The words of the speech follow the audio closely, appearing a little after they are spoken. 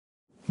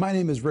My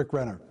name is Rick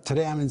Renner.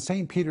 Today I'm in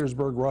St.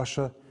 Petersburg,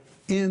 Russia,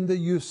 in the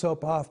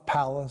Yusupov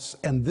Palace,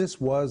 and this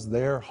was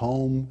their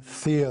home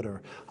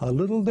theater. A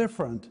little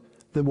different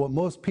than what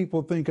most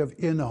people think of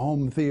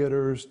in-home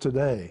theaters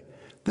today.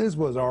 This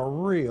was a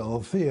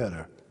real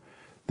theater.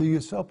 The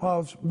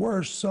Yusupovs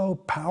were so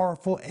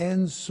powerful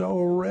and so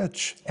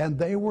rich, and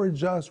they were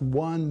just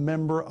one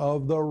member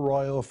of the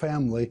royal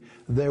family.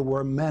 There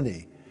were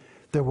many.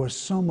 There was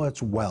so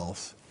much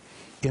wealth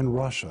in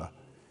Russia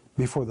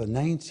before the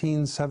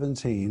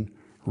 1917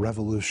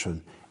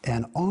 revolution.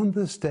 And on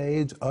the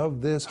stage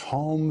of this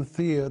home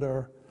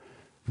theater,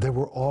 there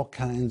were all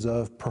kinds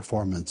of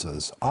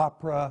performances: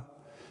 opera,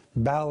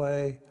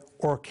 ballet,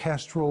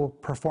 orchestral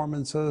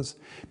performances.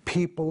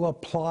 People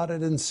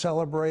applauded and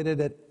celebrated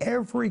at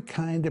every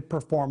kind of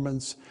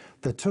performance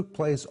that took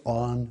place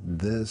on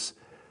this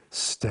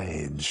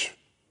stage.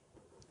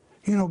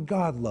 You know,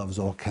 God loves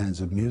all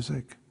kinds of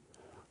music.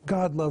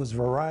 God loves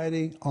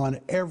variety on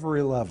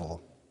every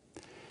level.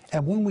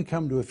 And when we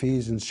come to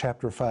Ephesians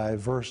chapter 5,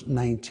 verse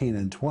 19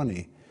 and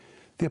 20,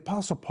 the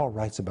Apostle Paul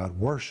writes about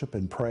worship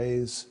and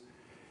praise.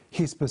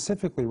 He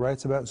specifically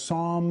writes about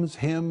psalms,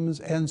 hymns,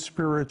 and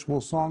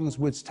spiritual songs,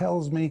 which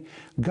tells me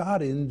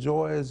God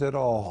enjoys it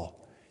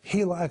all.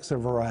 He likes a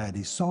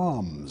variety.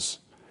 Psalms,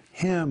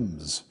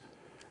 hymns,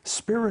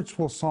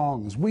 spiritual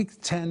songs. We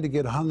tend to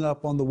get hung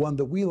up on the one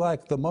that we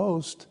like the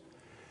most,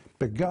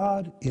 but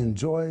God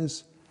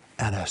enjoys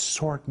an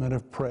assortment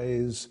of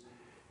praise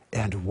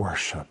and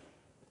worship.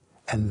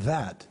 And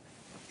that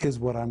is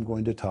what I'm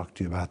going to talk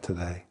to you about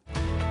today.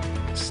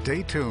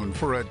 Stay tuned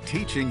for a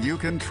teaching you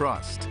can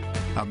trust,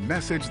 a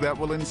message that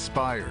will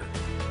inspire,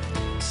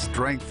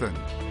 strengthen,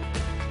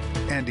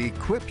 and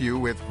equip you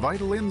with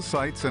vital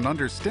insights and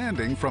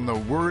understanding from the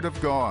Word of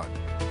God.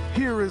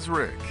 Here is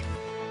Rick.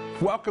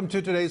 Welcome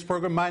to today's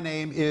program. My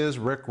name is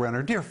Rick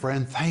Renner. Dear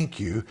friend, thank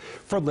you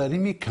for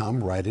letting me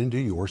come right into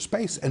your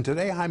space. And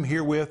today I'm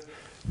here with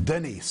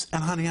Denise.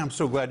 And honey, I'm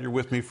so glad you're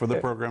with me for the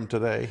program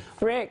today.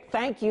 Rick,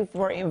 thank you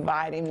for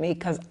inviting me,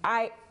 because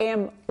I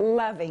am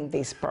loving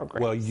these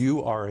programs. Well,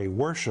 you are a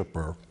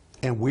worshiper,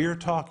 and we're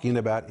talking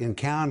about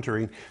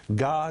encountering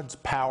God's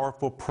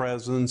powerful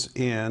presence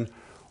in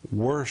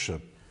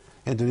worship.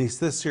 And Denise,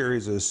 this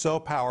series is so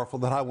powerful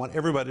that I want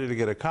everybody to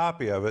get a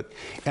copy of it.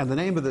 And the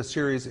name of the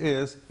series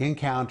is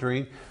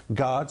Encountering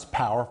God's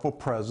Powerful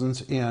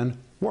Presence in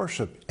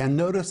Worship. And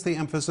notice the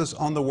emphasis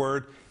on the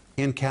word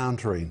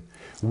encountering.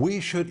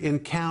 We should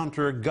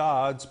encounter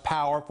God's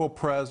powerful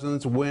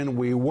presence when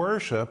we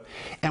worship.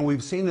 And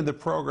we've seen in the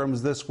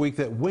programs this week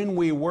that when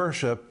we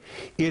worship,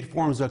 it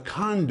forms a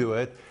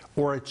conduit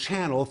or a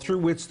channel through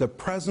which the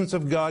presence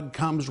of God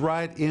comes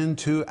right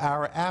into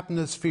our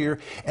atmosphere.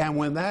 And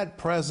when that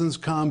presence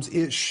comes,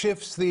 it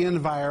shifts the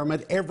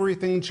environment.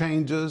 Everything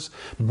changes.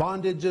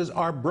 Bondages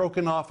are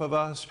broken off of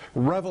us.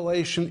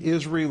 Revelation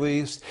is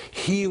released.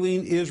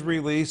 Healing is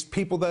released.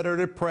 People that are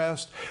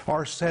depressed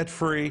are set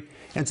free.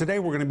 And today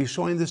we're going to be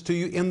showing this to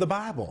you in the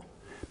Bible.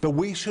 But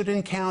we should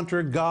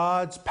encounter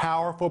God's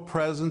powerful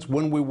presence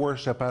when we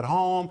worship at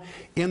home,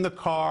 in the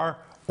car,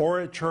 or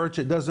at church.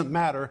 It doesn't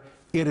matter.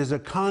 It is a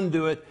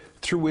conduit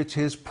through which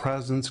His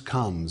presence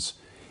comes.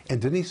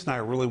 And Denise and I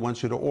really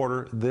want you to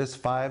order this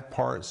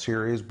 5-part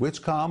series,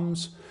 which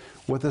comes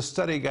with a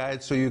study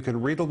guide so you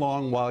can read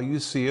along while you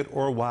see it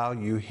or while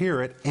you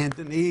hear it. And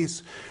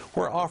Denise,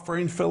 we're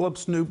offering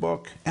Philip's new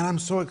book, and I'm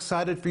so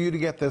excited for you to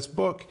get this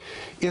book.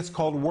 It's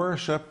called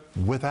Worship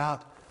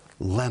Without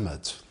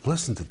Limits.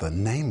 Listen to the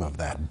name of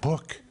that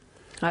book.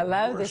 I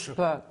love this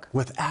book.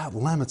 Without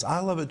Limits.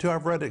 I love it too.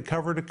 I've read it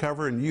cover to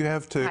cover, and you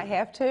have too. I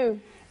have too.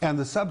 And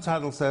the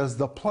subtitle says,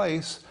 The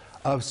Place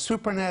of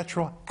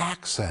Supernatural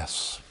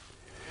Access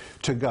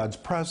to God's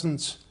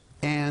Presence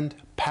and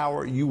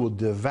Power. You will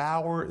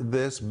devour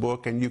this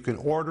book, and you can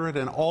order it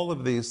and all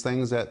of these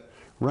things at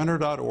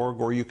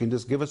Renner.org, or you can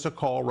just give us a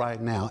call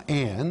right now.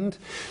 And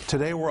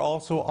today we're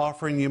also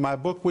offering you my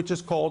book, which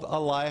is called A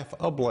Life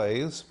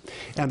Ablaze.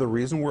 And the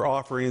reason we're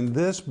offering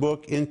this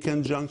book in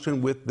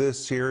conjunction with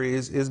this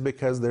series is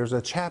because there's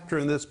a chapter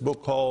in this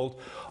book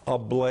called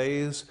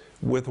Ablaze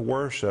with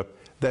Worship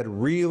that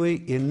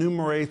really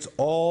enumerates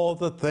all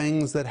the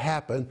things that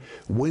happen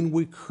when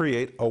we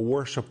create a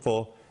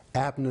worshipful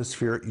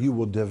atmosphere. You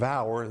will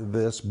devour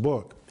this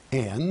book.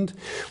 And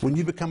when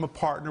you become a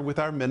partner with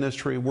our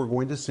ministry, we're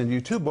going to send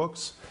you 2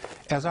 books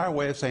as our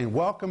way of saying,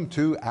 welcome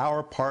to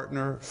our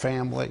partner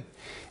family.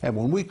 And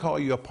when we call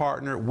you a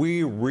partner,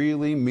 we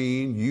really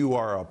mean you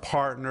are a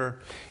partner.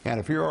 And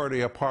if you're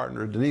already a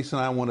partner, Denise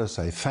and I want to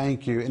say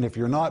thank you. And if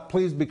you're not,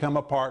 please become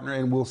a partner,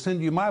 and we'll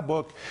send you my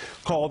book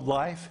called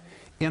Life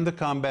in the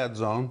Combat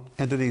Zone.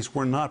 And Denise,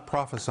 we're not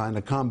prophesying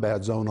a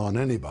combat zone on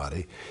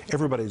anybody.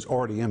 Everybody's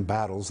already in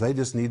battles. They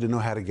just need to know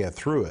how to get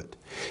through it.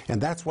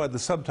 And that's why the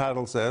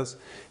subtitle says,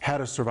 How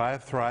to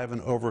Survive, Thrive,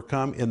 and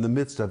Overcome in the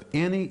Midst of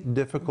Any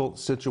Difficult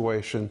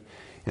Situation.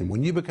 And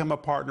when you become a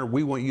partner,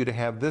 we want you to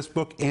have this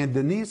book and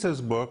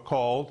Denise's book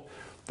called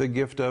The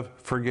Gift of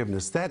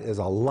Forgiveness. That is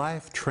a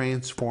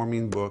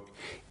life-transforming book,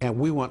 and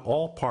we want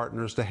all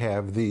partners to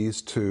have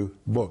these two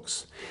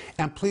books.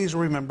 And please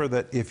remember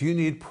that if you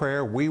need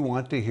prayer, we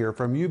want to hear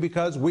from you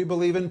because we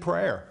believe in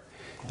prayer.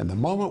 And the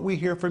moment we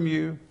hear from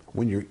you,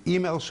 when your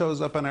email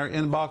shows up in our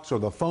inbox or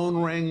the phone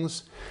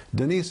rings,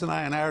 Denise and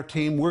I and our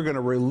team, we're going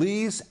to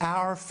release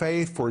our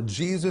faith for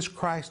Jesus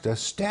Christ to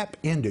step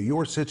into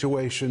your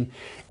situation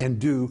and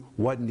do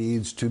what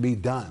needs to be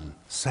done.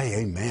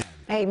 Say amen.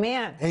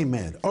 Amen.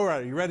 Amen. All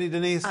right, are you ready,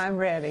 Denise? I'm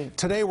ready.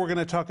 Today we're going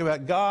to talk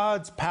about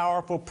God's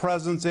powerful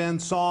presence in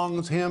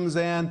songs, hymns,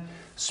 and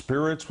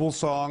spiritual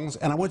songs.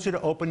 And I want you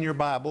to open your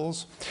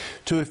Bibles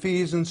to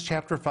Ephesians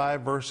chapter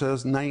 5,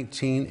 verses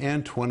 19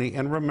 and 20.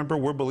 And remember,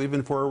 we're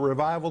believing for a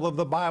revival of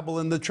the Bible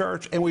in the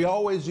church, and we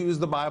always use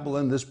the Bible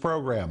in this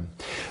program.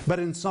 But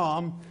in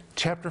Psalm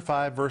chapter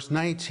 5, verse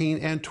 19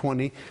 and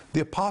 20,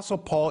 the Apostle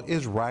Paul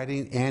is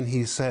writing, and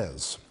he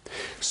says,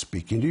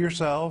 speaking to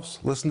yourselves,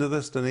 listen to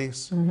this,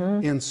 Denise,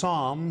 in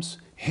psalms,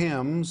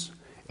 hymns,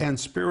 and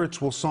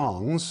spiritual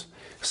songs,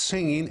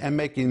 singing and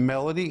making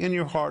melody in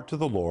your heart to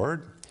the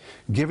Lord,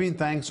 giving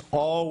thanks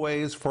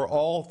always for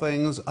all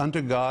things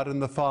unto God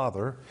and the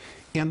Father,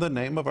 in the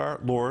name of our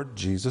Lord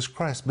Jesus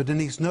Christ. But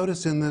Denise,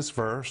 notice in this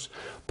verse,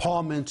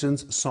 Paul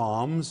mentions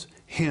psalms,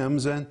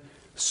 hymns, and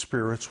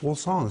spiritual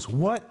songs.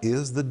 What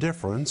is the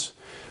difference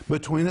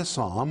between a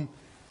psalm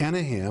and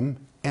a hymn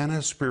and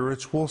a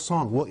spiritual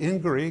song? Well, in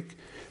Greek,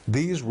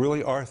 these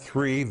really are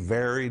three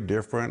very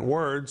different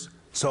words.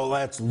 So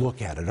let's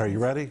look at it. Are you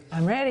ready?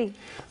 I'm ready.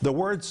 The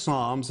word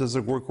psalms is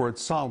the Greek word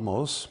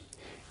psalmos,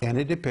 and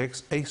it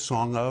depicts a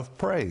song of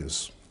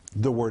praise.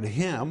 The word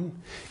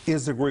hymn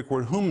is the Greek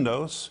word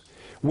hymnos,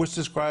 which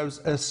describes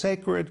a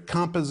sacred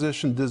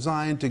composition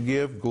designed to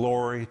give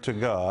glory to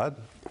God.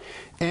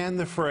 And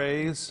the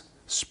phrase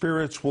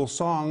spiritual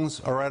songs,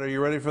 all right, are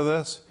you ready for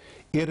this?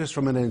 It is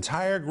from an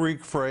entire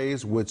Greek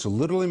phrase which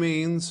literally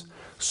means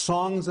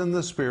songs in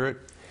the Spirit,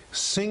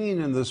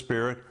 singing in the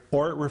Spirit,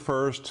 or it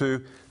refers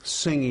to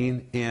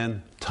singing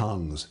in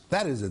tongues.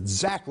 That is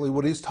exactly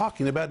what he's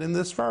talking about in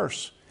this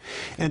verse.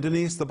 And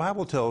Denise, the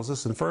Bible tells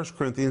us in 1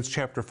 Corinthians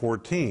chapter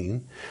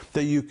 14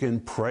 that you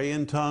can pray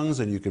in tongues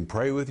and you can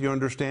pray with your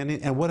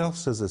understanding. And what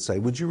else does it say?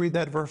 Would you read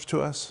that verse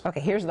to us? Okay,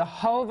 here's the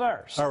whole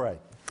verse. All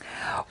right.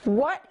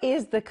 What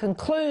is the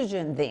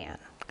conclusion then?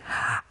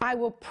 I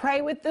will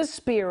pray with the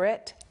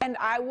Spirit, and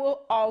I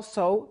will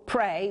also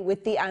pray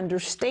with the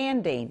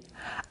understanding.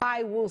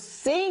 I will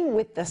sing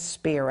with the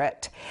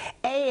Spirit,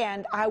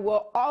 and I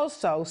will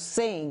also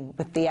sing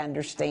with the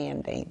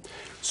understanding.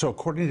 So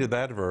according to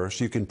that verse,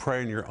 you can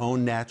pray in your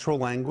own natural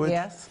language.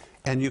 Yes.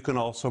 And you can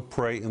also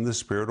pray in the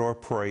Spirit or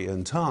pray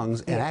in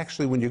tongues. And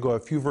actually, when you go a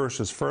few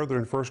verses further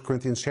in 1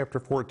 Corinthians chapter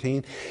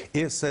 14,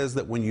 it says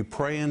that when you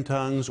pray in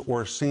tongues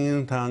or sing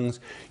in tongues,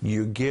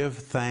 you give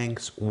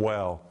thanks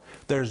well.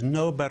 There's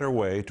no better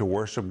way to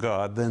worship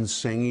God than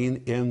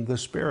singing in the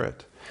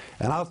Spirit.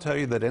 And I'll tell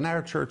you that in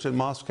our church in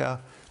Moscow,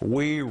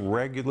 we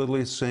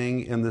regularly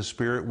sing in the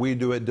Spirit. We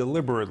do it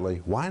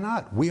deliberately. Why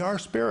not? We are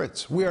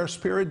spirits. We are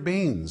spirit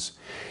beings.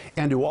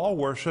 And to all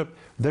worship,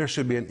 there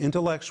should be an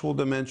intellectual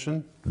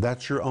dimension.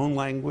 That's your own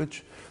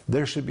language.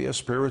 There should be a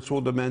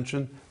spiritual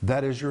dimension.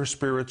 That is your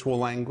spiritual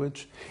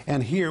language.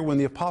 And here, when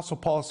the Apostle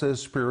Paul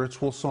says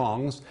spiritual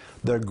songs,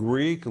 the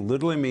Greek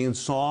literally means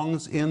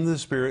songs in the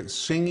Spirit,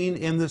 singing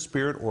in the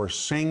Spirit, or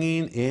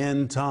singing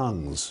in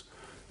tongues.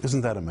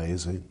 Isn't that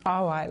amazing?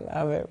 Oh, I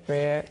love it,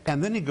 Rick.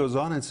 And then he goes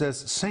on and says,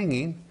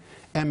 singing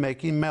and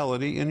making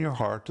melody in your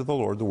heart to the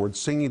Lord. The word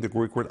singing, the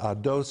Greek word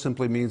ado,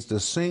 simply means to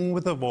sing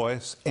with a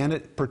voice, and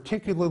it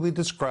particularly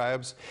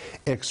describes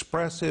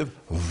expressive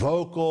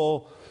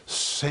vocal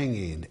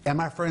singing. And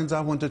my friends,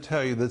 I want to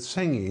tell you that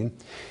singing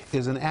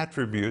is an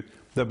attribute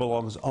that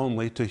belongs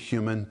only to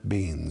human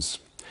beings.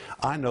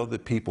 I know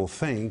that people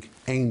think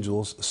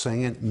angels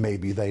sing, and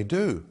maybe they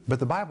do. But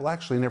the Bible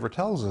actually never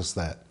tells us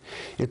that.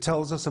 It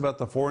tells us about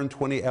the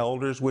 24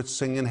 elders which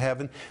sing in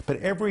heaven, but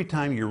every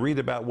time you read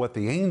about what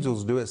the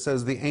angels do, it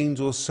says the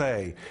angels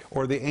say,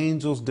 or the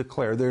angels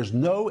declare. There's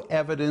no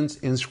evidence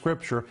in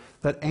Scripture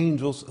that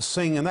angels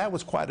sing, and that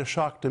was quite a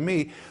shock to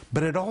me.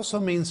 But it also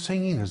means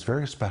singing is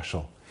very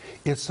special.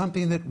 It's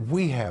something that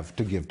we have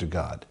to give to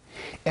God.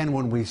 And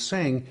when we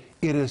sing,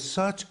 it is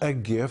such a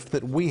gift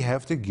that we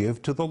have to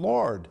give to the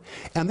Lord.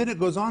 And then it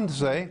goes on to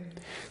say,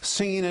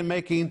 singing and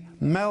making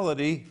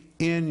melody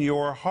in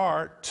your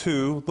heart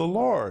to the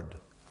Lord.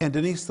 And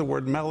Denise, the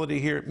word melody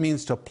here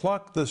means to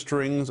pluck the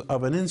strings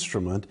of an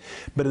instrument,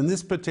 but in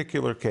this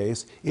particular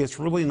case, it's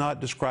really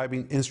not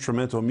describing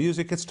instrumental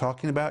music, it's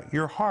talking about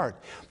your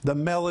heart, the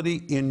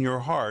melody in your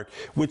heart,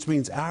 which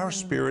means our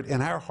spirit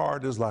and our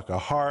heart is like a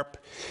harp,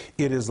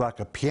 it is like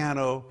a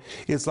piano,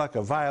 it's like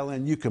a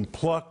violin. You can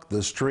pluck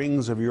the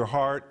strings of your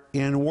heart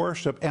in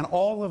worship, and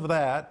all of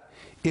that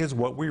is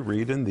what we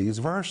read in these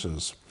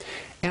verses.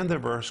 And the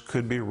verse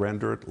could be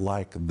rendered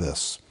like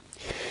this.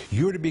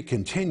 You're to be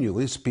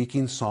continually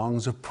speaking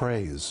songs of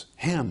praise,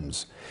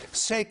 hymns,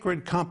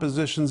 sacred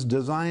compositions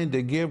designed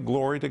to give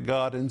glory to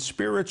God, and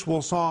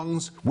spiritual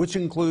songs, which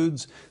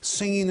includes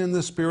singing in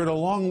the Spirit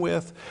along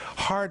with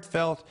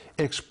heartfelt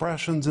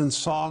expressions in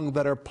song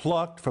that are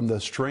plucked from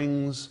the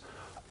strings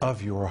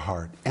of your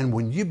heart. And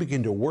when you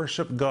begin to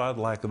worship God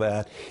like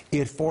that,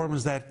 it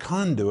forms that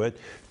conduit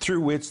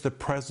through which the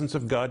presence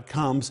of God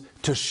comes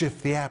to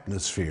shift the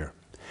atmosphere.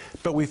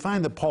 But we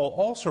find that Paul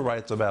also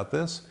writes about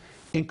this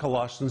in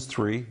Colossians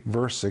 3,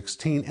 verse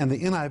 16, and the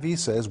NIV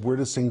says we're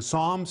to sing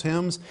psalms,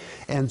 hymns,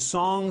 and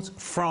songs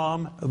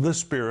from the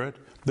Spirit.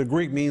 The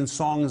Greek means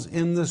songs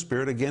in the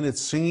Spirit. Again,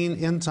 it's singing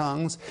in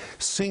tongues,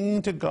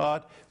 singing to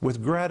God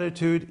with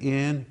gratitude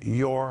in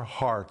your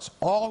hearts.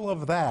 All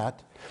of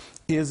that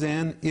is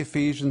in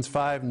Ephesians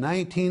 5,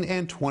 19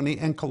 and 20,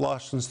 and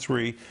Colossians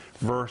 3,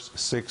 verse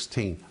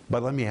 16.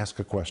 But let me ask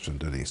a question,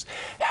 Denise.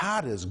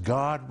 How does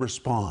God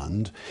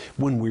respond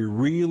when we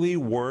really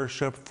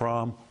worship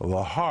from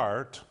the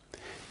heart?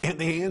 And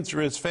the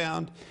answer is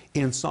found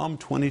in Psalm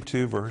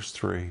 22, verse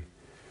 3,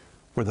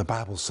 where the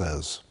Bible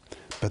says,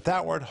 "But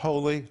thou art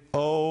holy,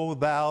 O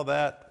thou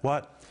that,"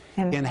 what?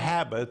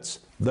 "Inhabits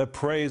the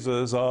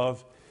praises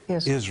of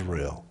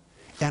Israel."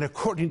 And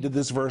according to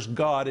this verse,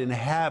 God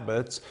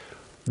inhabits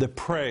the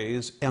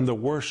praise and the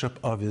worship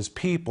of His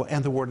people.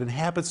 And the word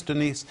inhabits,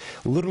 Denise,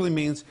 literally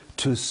means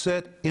to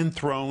sit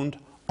enthroned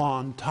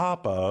on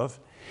top of.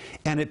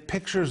 And it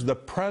pictures the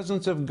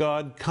presence of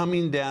God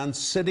coming down,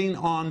 sitting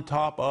on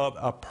top of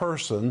a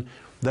person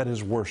that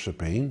is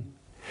worshiping,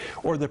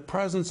 or the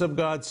presence of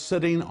God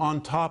sitting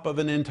on top of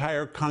an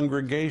entire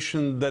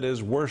congregation that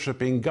is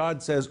worshiping.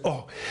 God says,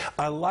 "Oh,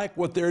 I like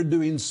what they're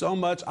doing so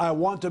much, I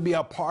want to be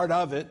a part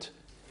of it."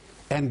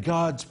 And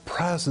God's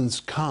presence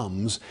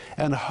comes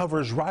and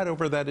hovers right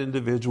over that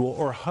individual,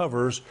 or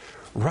hovers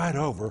right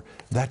over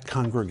that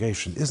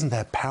congregation. Isn't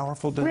that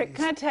powerful, Denise? Rick,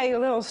 can I tell you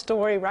a little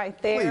story right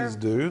there? Please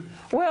do.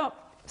 Well,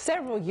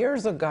 several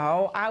years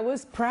ago, I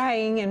was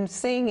praying and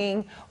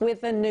singing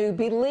with a new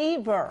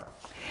believer.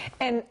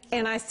 And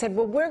I said,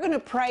 well, we're going to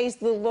praise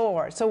the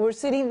Lord. So we're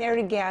sitting there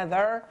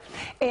together,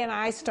 and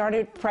I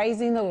started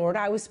praising the Lord.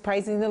 I was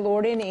praising the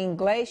Lord in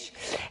English,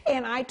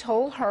 and I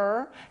told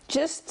her,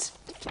 just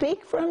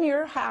speak from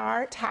your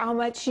heart how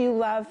much you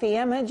love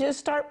Him, and just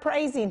start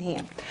praising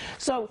Him.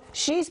 So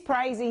she's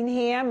praising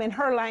Him in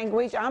her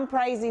language, I'm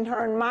praising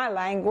her in my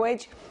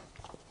language,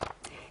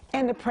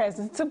 and the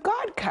presence of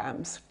God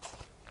comes.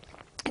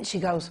 And she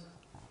goes,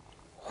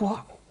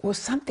 well,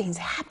 something's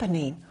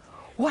happening.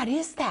 What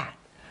is that?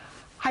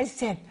 I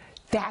said,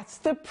 that's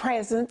the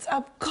presence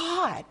of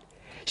God.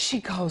 She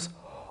goes,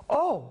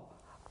 oh,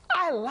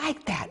 I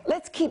like that.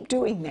 Let's keep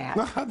doing that.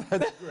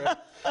 That's great.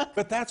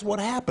 But that's what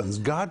happens.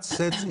 God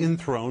sits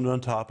enthroned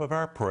on top of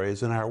our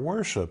praise and our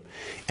worship.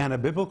 And a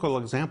biblical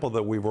example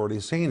that we've already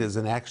seen is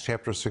in Acts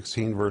chapter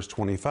 16, verse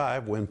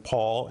 25, when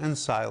Paul and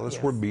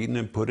Silas were beaten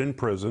and put in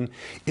prison,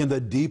 in the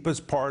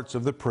deepest parts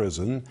of the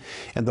prison.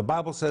 And the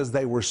Bible says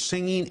they were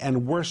singing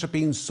and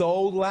worshiping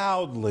so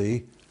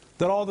loudly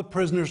that all the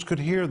prisoners could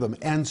hear them.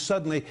 And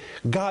suddenly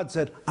God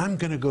said, I'm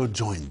going to go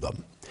join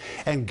them.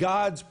 And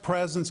God's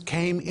presence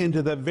came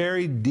into the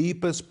very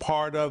deepest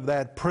part of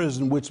that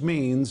prison, which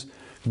means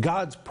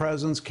God's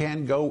presence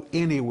can go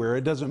anywhere.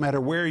 It doesn't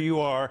matter where you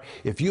are.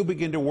 If you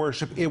begin to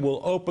worship, it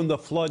will open the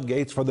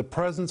floodgates for the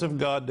presence of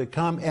God to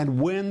come. And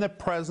when the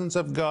presence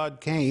of God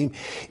came,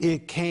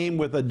 it came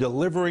with a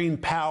delivering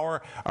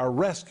power, a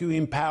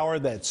rescuing power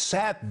that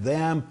set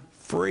them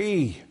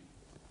free.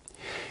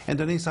 And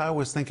Denise, I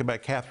always think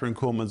about Catherine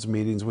Kuhlman's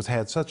meetings, which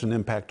had such an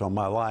impact on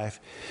my life.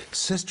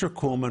 Sister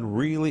Kuhlman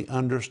really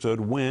understood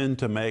when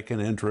to make an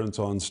entrance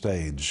on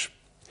stage.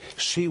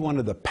 She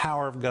wanted the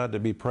power of God to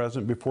be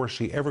present before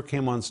she ever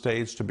came on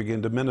stage to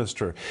begin to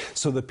minister.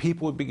 So the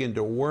people would begin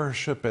to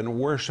worship and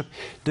worship.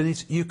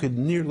 Denise, you could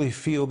nearly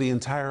feel the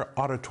entire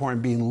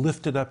auditorium being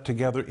lifted up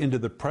together into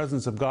the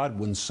presence of God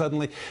when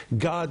suddenly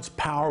God's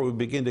power would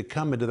begin to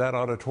come into that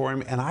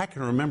auditorium. And I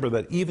can remember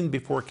that even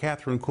before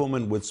Catherine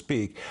Kuhlman would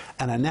speak,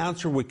 an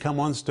announcer would come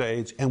on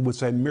stage and would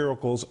say,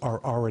 miracles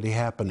are already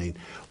happening.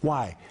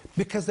 Why?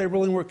 Because they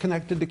really weren't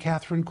connected to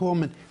Catherine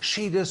Kuhlman.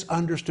 She just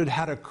understood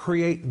how to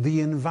create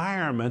the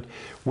environment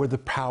where the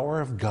power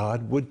of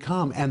God would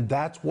come. And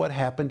that's what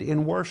happened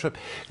in worship.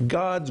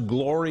 God's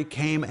glory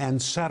came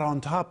and sat on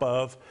top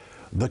of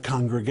the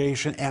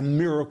congregation, and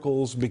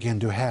miracles began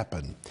to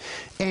happen.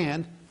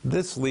 And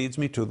this leads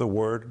me to the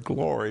word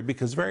glory,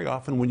 because very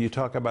often when you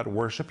talk about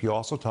worship, you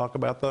also talk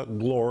about the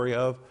glory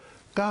of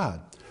God.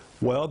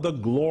 Well, the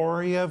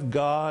glory of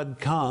God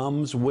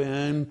comes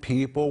when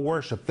people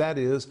worship. That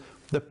is,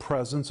 the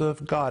presence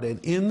of God. And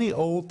in the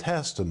Old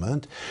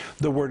Testament,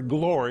 the word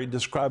glory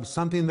describes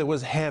something that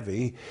was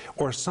heavy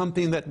or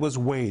something that was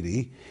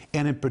weighty.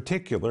 And in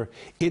particular,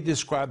 it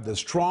described the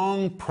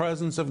strong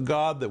presence of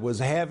God that was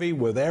heavy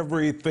with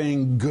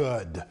everything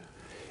good.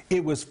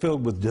 It was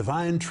filled with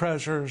divine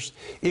treasures.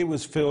 It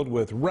was filled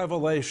with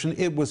revelation.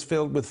 It was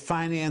filled with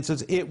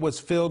finances. It was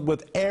filled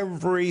with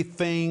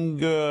everything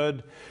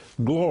good.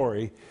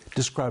 Glory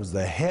describes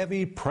the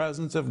heavy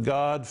presence of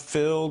God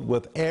filled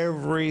with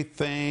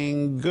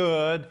everything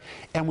good.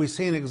 And we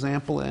see an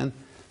example in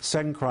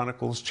 2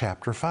 Chronicles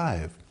chapter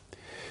 5.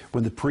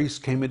 When the priests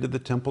came into the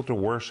temple to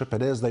worship,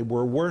 and as they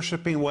were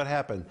worshiping, what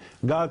happened?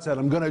 God said,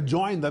 I'm going to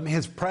join them.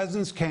 His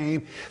presence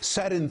came,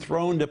 sat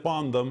enthroned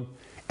upon them,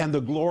 and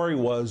the glory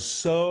was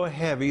so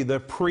heavy the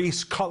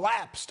priests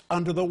collapsed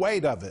under the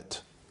weight of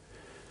it.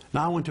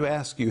 Now I want to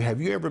ask you,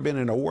 have you ever been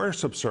in a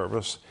worship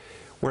service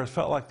where it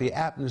felt like the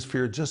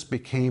atmosphere just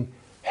became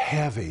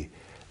heavy?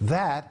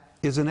 That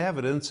is an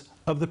evidence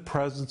of the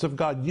presence of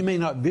God. You may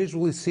not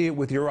visually see it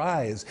with your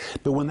eyes,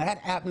 but when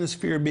that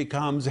atmosphere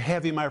becomes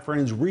heavy, my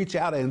friends, reach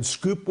out and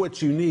scoop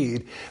what you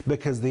need,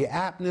 because the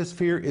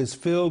atmosphere is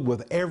filled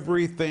with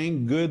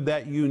everything good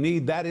that you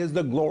need. That is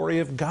the glory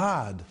of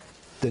God.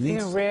 Denise? You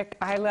know, Rick,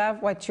 I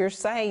love what you're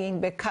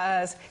saying,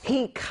 because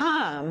He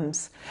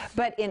comes,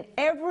 but in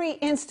every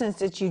instance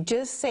that you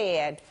just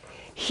said,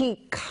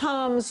 He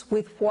comes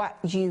with what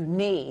you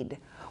need.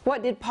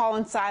 What did Paul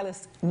and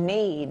Silas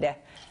need?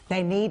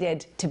 They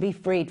needed to be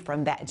freed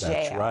from that jail.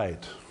 That's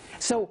right.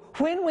 So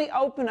when we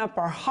open up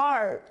our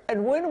heart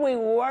and when we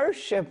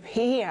worship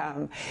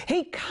Him,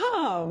 He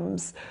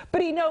comes,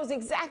 but He knows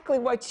exactly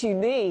what you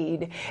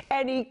need,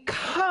 and He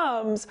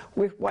comes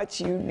with what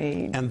you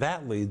need. And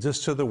that leads us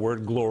to the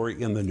word glory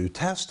in the New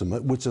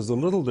Testament, which is a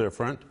little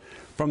different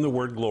from the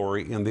word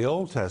glory in the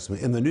Old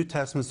Testament. In the New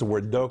Testament, it's the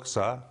word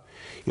doxa.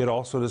 It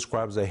also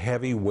describes a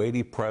heavy,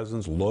 weighty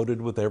presence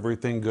loaded with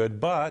everything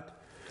good, but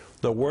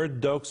the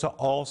word doxa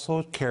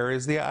also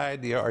carries the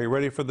idea, are you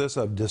ready for this,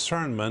 of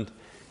discernment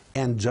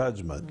and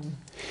judgment.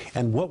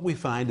 And what we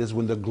find is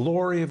when the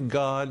glory of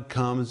God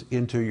comes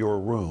into your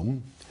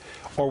room,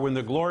 or when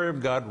the glory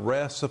of God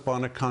rests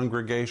upon a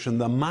congregation,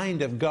 the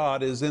mind of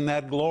God is in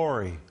that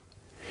glory.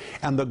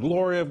 And the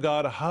glory of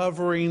God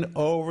hovering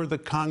over the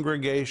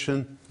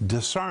congregation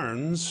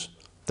discerns.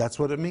 That's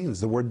what it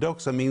means. The word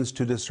doxa means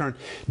to discern.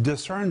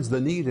 Discerns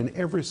the need in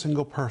every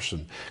single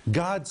person.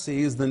 God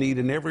sees the need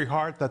in every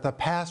heart that the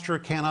pastor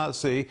cannot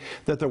see,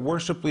 that the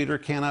worship leader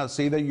cannot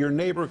see, that your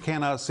neighbor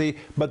cannot see,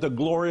 but the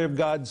glory of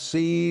God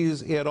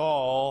sees it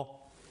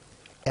all,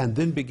 and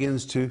then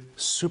begins to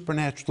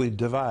supernaturally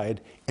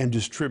divide and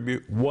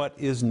distribute what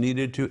is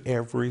needed to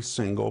every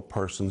single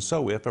person.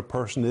 So if a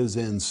person is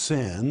in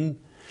sin,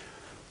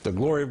 the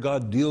glory of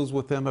God deals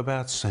with them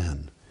about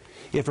sin.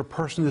 If a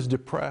person is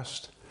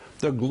depressed,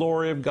 the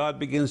glory of God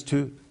begins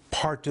to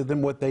part to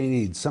them what they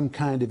need, some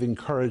kind of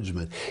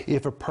encouragement.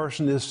 If a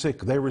person is sick,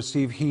 they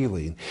receive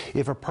healing.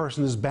 If a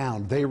person is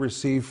bound, they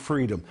receive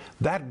freedom.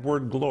 That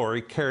word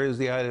glory carries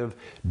the idea of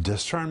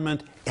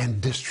discernment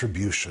and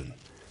distribution.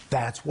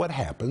 That's what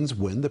happens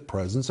when the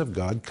presence of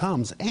God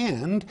comes.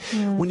 And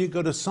when you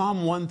go to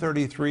Psalm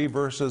 133,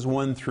 verses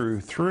 1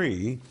 through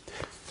 3,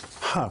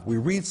 we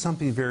read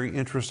something very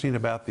interesting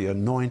about the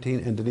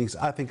anointing. And Denise,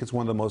 I think it's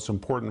one of the most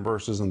important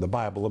verses in the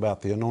Bible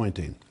about the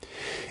anointing.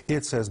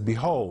 It says,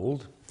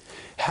 "Behold,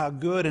 how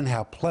good and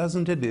how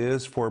pleasant it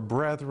is for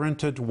brethren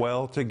to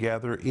dwell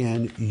together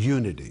in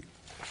unity."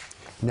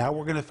 Now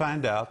we're going to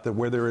find out that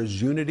where there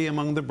is unity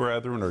among the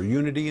brethren, or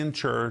unity in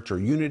church, or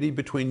unity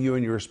between you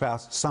and your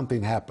spouse,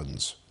 something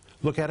happens.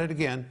 Look at it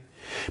again.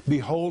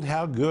 "Behold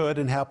how good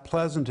and how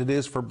pleasant it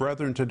is for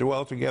brethren to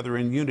dwell together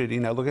in unity."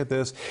 Now look at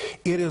this.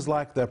 "It is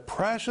like the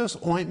precious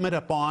ointment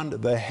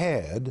upon the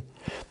head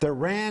that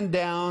ran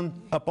down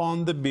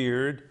upon the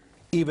beard,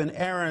 even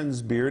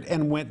Aaron's beard,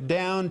 and went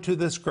down to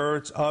the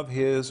skirts of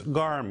his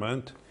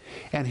garment."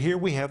 And here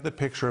we have the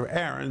picture of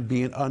Aaron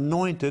being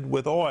anointed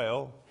with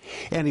oil.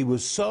 And he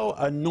was so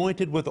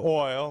anointed with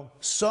oil,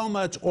 so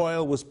much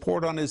oil was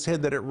poured on his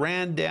head that it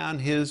ran down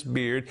his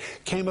beard,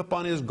 came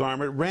upon his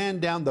garment, ran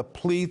down the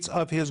pleats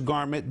of his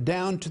garment,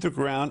 down to the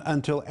ground,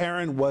 until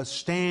Aaron was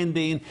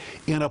standing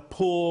in a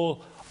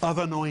pool of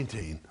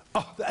anointing.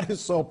 Oh, that is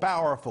so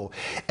powerful.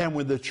 And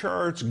when the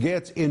church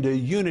gets into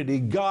unity,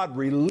 God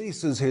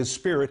releases His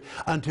Spirit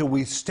until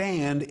we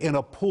stand in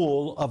a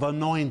pool of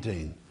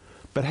anointing.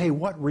 But hey,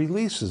 what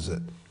releases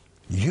it?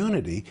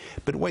 Unity.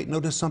 But wait,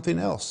 notice something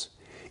else.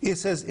 It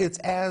says it's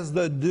as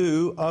the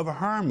dew of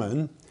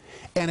Hermon,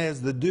 and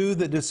as the dew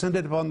that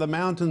descended upon the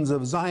mountains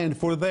of Zion.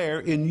 For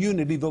there, in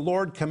unity, the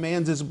Lord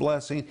commands His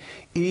blessing,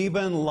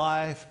 even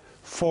life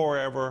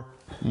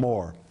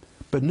forevermore.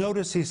 But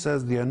notice He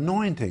says the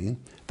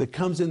anointing that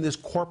comes in this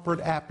corporate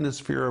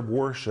atmosphere of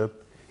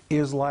worship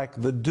is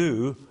like the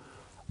dew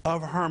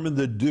of Hermon,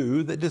 the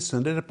dew that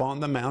descended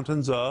upon the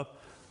mountains of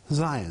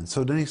Zion.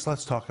 So Denise,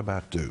 let's talk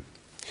about dew.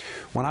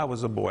 When I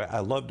was a boy, I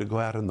loved to go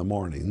out in the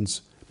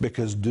mornings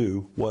because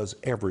dew was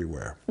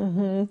everywhere.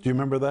 Do you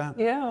remember that?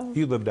 Yeah.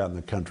 You lived out in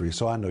the country,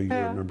 so I know you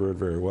remember it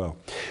very well.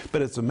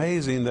 But it's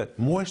amazing that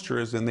moisture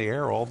is in the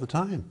air all the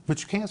time,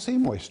 but you can't see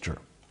moisture.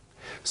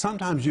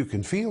 Sometimes you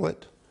can feel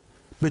it,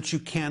 but you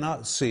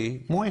cannot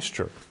see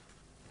moisture.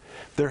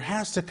 There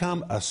has to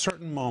come a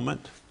certain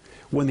moment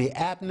when the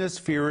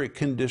atmospheric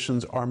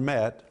conditions are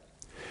met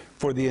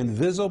for the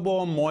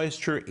invisible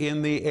moisture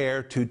in the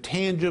air to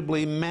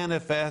tangibly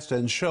manifest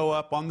and show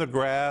up on the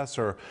grass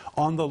or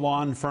on the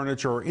lawn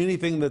furniture or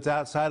anything that's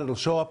outside. It'll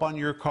show up on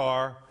your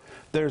car.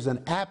 There's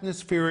an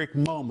atmospheric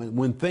moment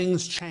when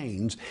things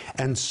change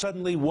and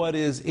suddenly what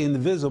is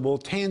invisible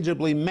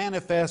tangibly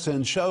manifests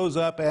and shows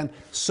up, and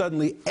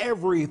suddenly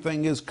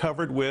everything is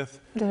covered with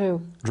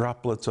Dew.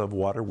 droplets of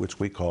water, which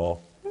we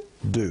call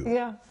dew.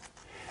 Yeah.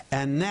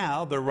 And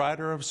now the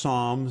writer of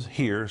Psalms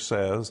here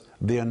says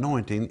the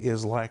anointing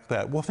is like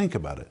that. Well, think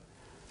about it.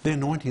 The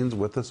anointing is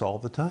with us all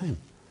the time.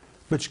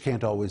 But you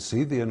can't always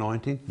see the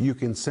anointing. You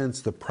can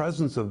sense the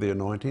presence of the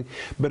anointing.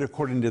 But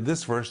according to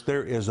this verse,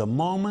 there is a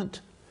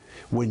moment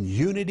when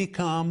unity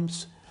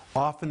comes.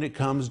 Often it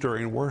comes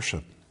during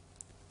worship.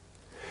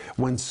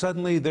 When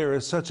suddenly there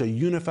is such a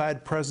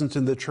unified presence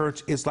in the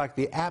church, it's like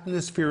the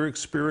atmospheric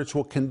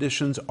spiritual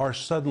conditions are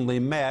suddenly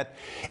met,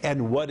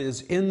 and what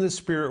is in the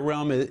spirit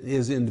realm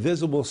is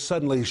invisible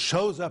suddenly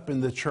shows up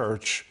in the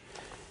church,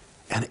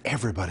 and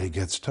everybody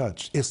gets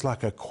touched. It's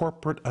like a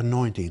corporate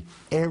anointing.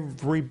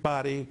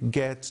 Everybody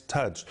gets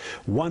touched.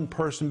 One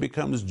person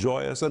becomes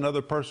joyous,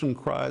 another person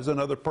cries,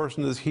 another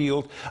person is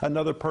healed,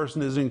 another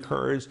person is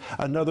encouraged,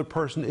 another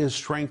person is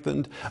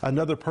strengthened,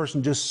 another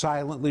person just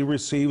silently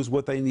receives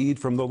what they need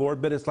from the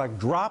Lord. But it's like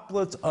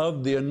droplets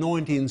of the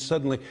anointing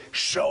suddenly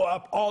show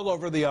up all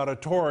over the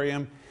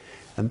auditorium.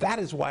 And that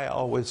is why I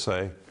always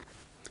say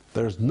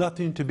there's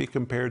nothing to be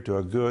compared to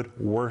a good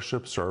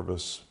worship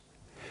service.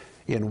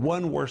 In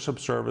one worship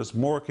service,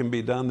 more can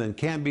be done than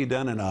can be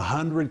done in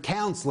 100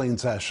 counseling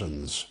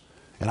sessions.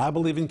 And I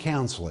believe in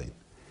counseling.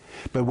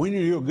 But when you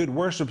do a good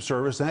worship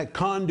service, that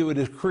conduit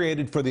is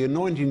created for the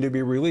anointing to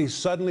be released.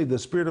 Suddenly the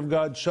Spirit of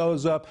God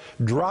shows up,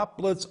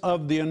 droplets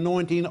of the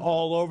anointing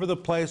all over the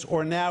place,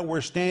 or now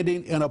we're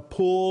standing in a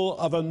pool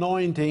of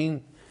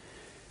anointing.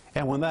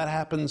 And when that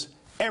happens,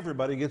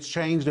 everybody gets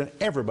changed and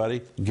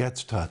everybody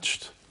gets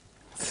touched.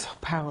 So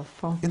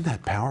powerful. Isn't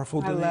that powerful,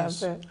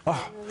 Denise? I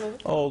love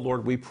it. Oh,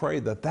 Lord, we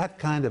pray that that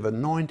kind of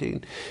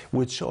anointing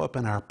would show up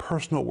in our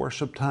personal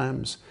worship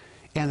times,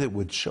 and it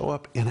would show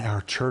up in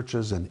our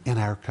churches and in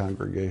our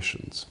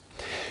congregations.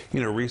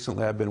 You know,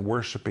 recently I've been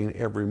worshiping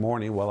every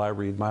morning while I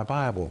read my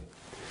Bible,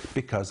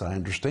 because I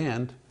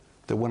understand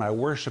that when I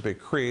worship, it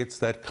creates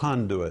that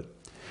conduit.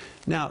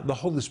 Now, the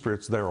Holy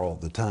Spirit's there all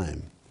the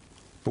time.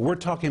 But we're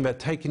talking about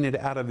taking it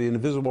out of the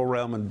invisible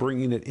realm and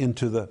bringing it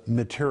into the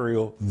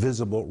material,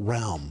 visible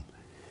realm.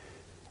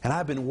 And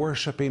I've been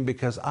worshiping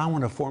because I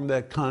want to form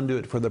that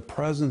conduit for the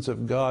presence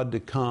of God to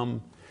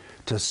come,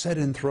 to sit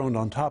enthroned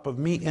on top of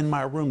me in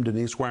my room,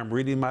 Denise, where I'm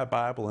reading my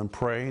Bible and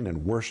praying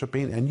and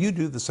worshiping. And you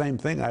do the same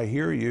thing. I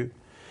hear you.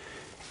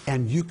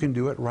 And you can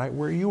do it right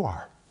where you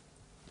are.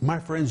 My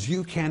friends,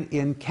 you can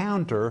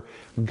encounter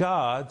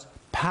God's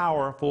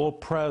powerful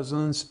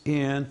presence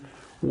in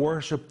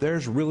worship.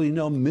 There's really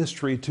no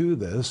mystery to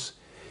this.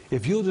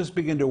 If you'll just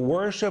begin to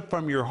worship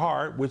from your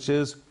heart, which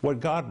is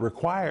what God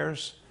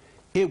requires,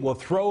 it will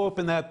throw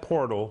open that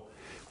portal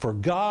for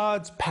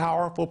God's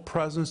powerful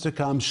presence to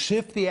come,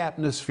 shift the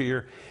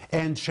atmosphere,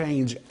 and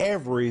change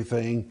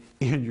everything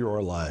in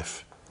your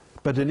life.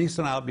 But Denise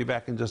and I will be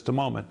back in just a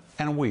moment,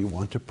 and we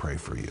want to pray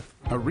for you.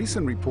 A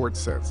recent report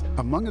says,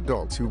 among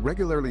adults who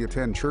regularly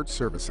attend church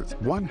services,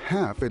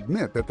 1/2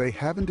 admit that they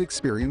haven't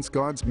experienced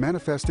God's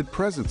manifested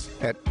presence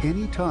at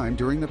any time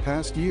during the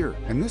past year.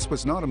 And this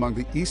was not among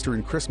the Easter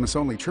and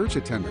Christmas-only church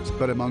attenders,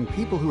 but among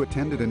people who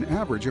attended an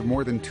average of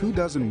more than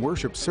 24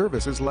 worship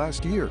services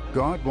last year.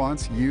 God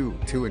wants you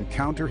to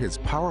encounter His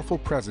powerful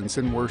presence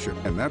in worship.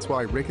 And that's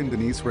why Rick and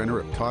Denise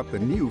Renner have taught the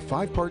new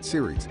 5-part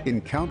series,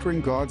 Encountering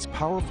God's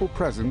Powerful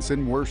Presence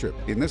in Worship.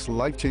 In this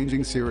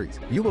life-changing series,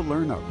 you will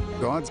learn of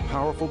God's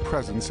powerful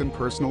presence in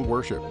personal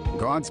worship,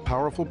 God's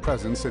powerful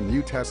presence in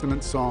New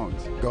Testament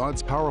songs,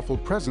 God's powerful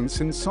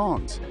presence in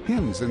songs,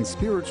 hymns and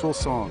spiritual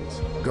songs,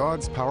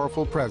 God's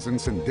powerful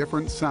presence in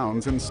different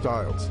sounds and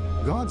styles.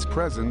 God's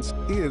presence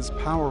is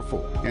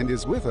powerful and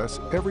is with us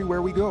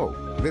everywhere we go.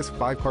 This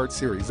 5-part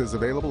series is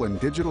available in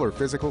digital or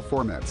physical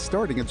formats,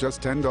 starting at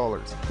just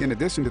 $10. In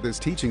addition to this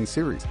teaching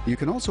series, you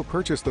can also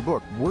purchase the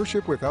book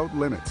Worship Without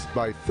Limits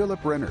by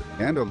Philip Renner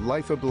and A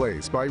Life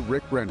Ablaze by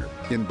Rick Renner.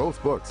 In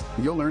both books,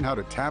 you'll learn how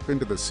to tap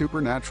into the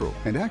supernatural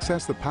and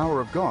access the power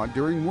of God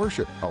during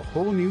worship. A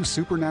whole new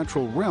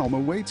supernatural realm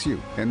awaits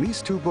you, and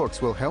these 2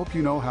 books will help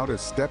you know how to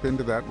step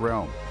into that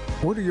realm.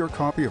 Order your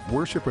copy of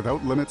Worship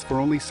Without Limits for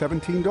only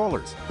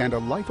 $17 and A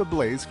Life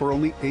Ablaze for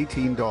only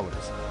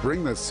 $18.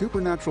 Bring the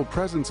supernatural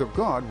presence of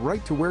God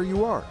right to where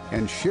you are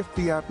and shift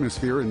the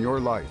atmosphere in your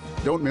life.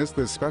 Don't miss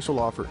this special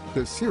offer,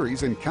 the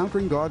series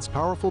Encountering God's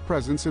Powerful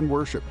Presence in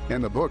Worship,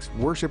 and the books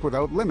Worship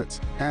Without Limits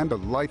and A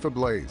Life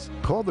Ablaze.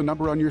 Call the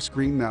number on your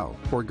screen now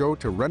or go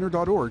to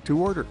renner.org to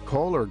order.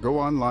 Call or go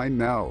online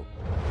now.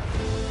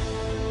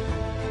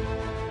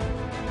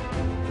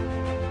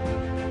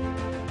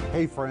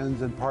 Hey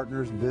friends and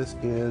partners, this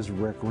is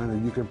Rick Renner.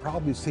 You can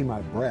probably see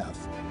my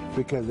breath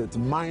because it's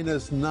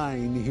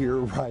 -9 here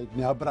right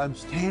now, but I'm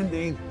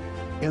standing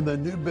in the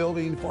new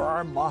building for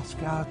our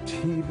Moscow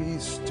TV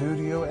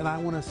studio, and I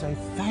want to say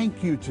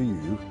thank you to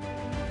you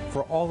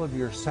for all of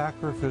your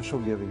sacrificial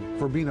giving,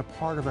 for being a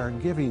part of our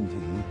giving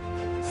team.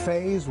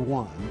 Phase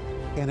 1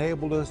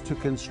 enabled us to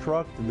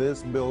construct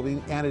this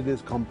building, and it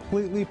is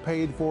completely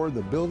paid for.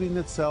 The building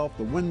itself,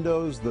 the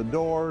windows, the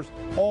doors,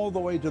 all the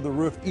way to the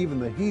roof, even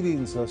the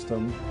heating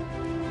system.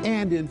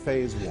 And in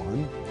Phase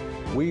 1,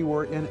 we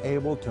were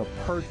enabled to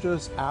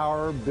purchase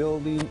our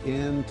building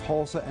in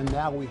Tulsa, and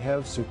now we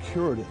have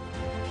secured it.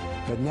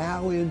 But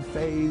now in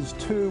Phase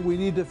 2, we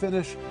need to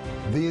finish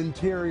the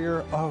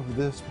interior of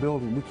this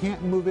building. We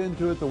can't move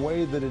into it the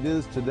way that it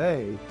is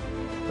today.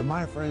 But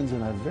my friends,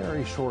 in a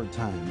very short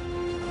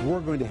time,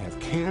 we're going to have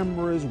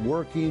cameras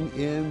working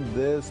in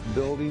this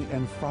building,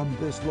 and from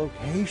this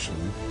location,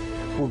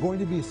 we're going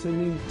to be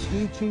sending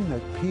teaching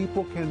that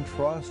people can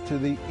trust to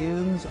the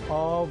ends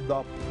of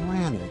the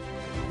planet.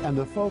 And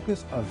the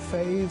focus of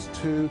Phase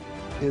 2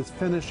 is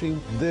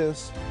finishing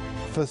this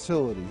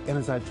facility. And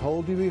as I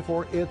told you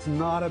before, it's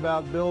not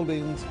about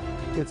buildings.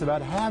 It's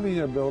about having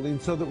a building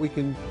so that we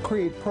can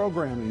create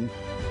programming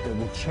that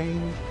will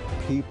change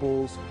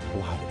people's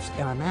lives.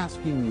 And I'm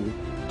asking you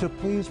to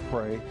please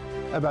pray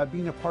about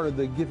being a part of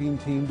the giving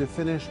team to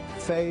finish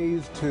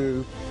Phase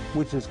 2,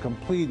 which is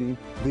completing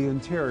the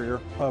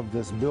interior of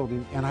this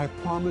building. And I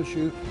promise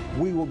you,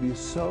 we will be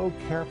so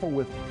careful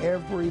with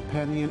every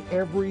penny and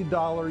every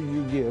dollar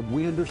you give.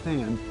 We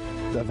understand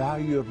the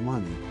value of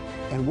money,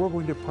 and we're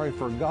going to pray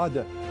for God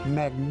to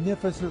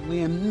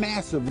magnificently and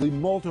massively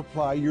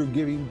multiply your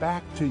giving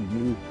back to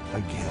you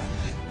again.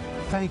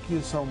 Thank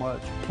you so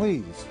much.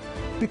 Please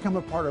become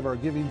a part of our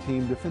giving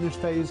team to finish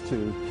Phase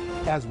 2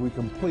 as we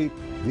complete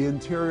the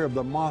interior of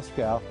the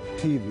Moscow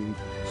TV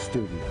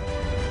studio.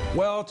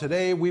 Well,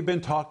 today we've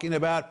been talking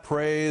about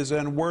praise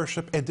and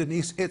worship, and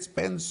Denise, it's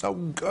been so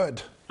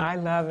good. I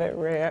love it,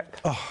 Rick.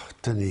 Oh,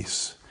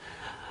 Denise.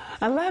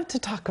 I love to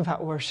talk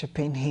about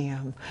worshiping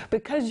Him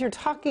because you're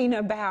talking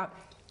about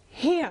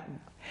Him.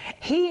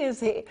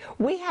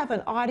 We have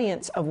an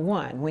audience of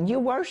one. When you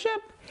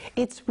worship,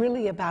 it's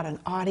really about an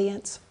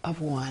audience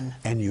of one.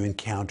 And you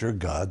encounter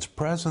God's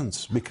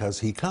presence because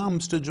He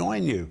comes to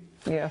join you.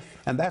 Yes.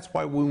 And that's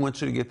why we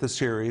want you to get the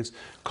series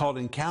called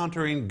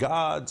Encountering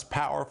God's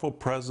Powerful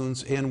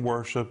Presence in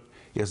Worship.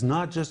 It's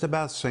not just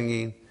about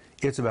singing,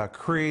 it's about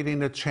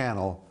creating a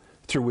channel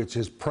through which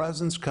His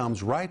presence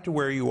comes right to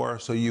where you are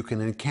so you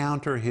can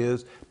encounter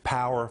His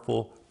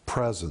powerful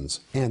presence.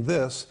 And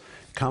this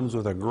comes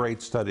with a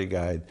great study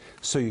guide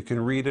so you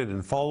can read it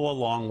and follow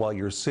along while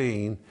you're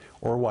seeing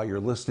or while you're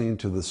listening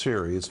to the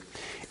series.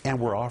 And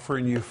we're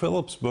offering you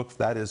Philip's book.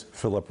 That is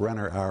Philip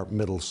Renner, our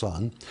middle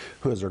son,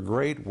 who is a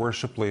great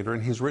worship leader,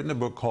 and he's written a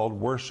book called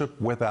Worship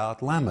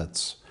Without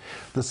Limits.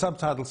 The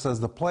subtitle says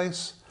The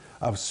Place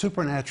of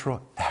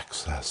Supernatural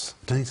Access.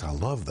 Denise, I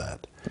love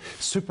that.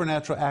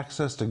 Supernatural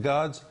access to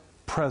God's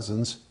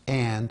presence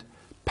and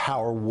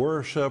power.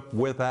 Worship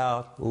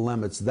without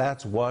limits.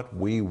 That's what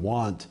we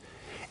want.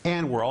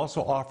 And we're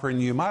also offering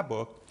you my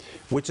book,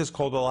 which is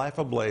called A Life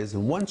Ablaze.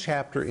 And one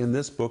chapter in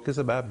this book is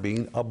about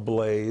being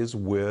ablaze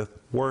with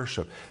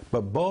worship.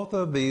 But both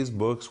of these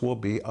books will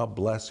be a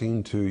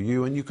blessing to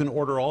you. And you can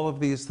order all of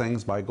these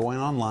things by going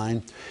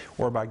online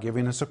or by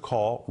giving us a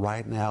call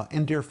right now.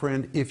 And dear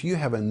friend, if you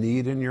have a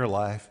need in your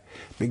life,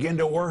 begin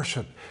to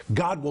worship.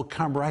 God will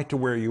come right to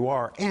where you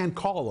are and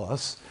call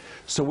us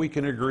so we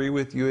can agree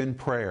with you in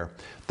prayer.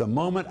 The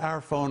moment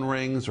our phone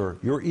rings or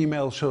your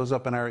email shows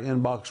up in our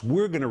inbox,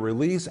 we're going to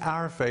release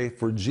our faith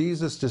for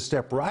Jesus to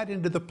step right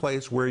into the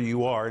place where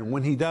you are. And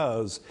when He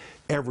does,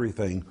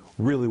 everything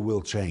really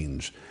will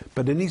change.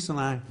 But Denise and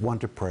I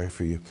want to pray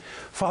for you.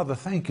 Father,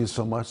 thank you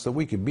so much that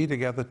we could be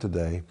together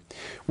today.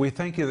 We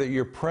thank you that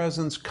your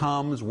presence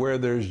comes where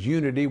there's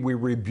unity. We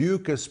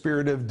rebuke a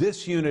spirit of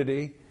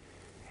disunity.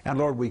 And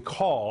Lord, we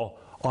call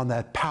on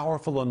that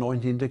powerful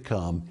anointing to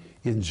come.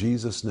 In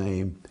Jesus'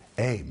 name,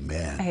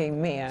 amen.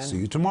 Amen. See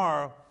you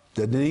tomorrow.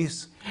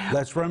 Denise,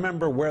 let's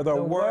remember where the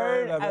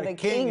word of the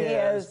King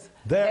is,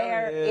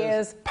 there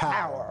is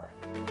power.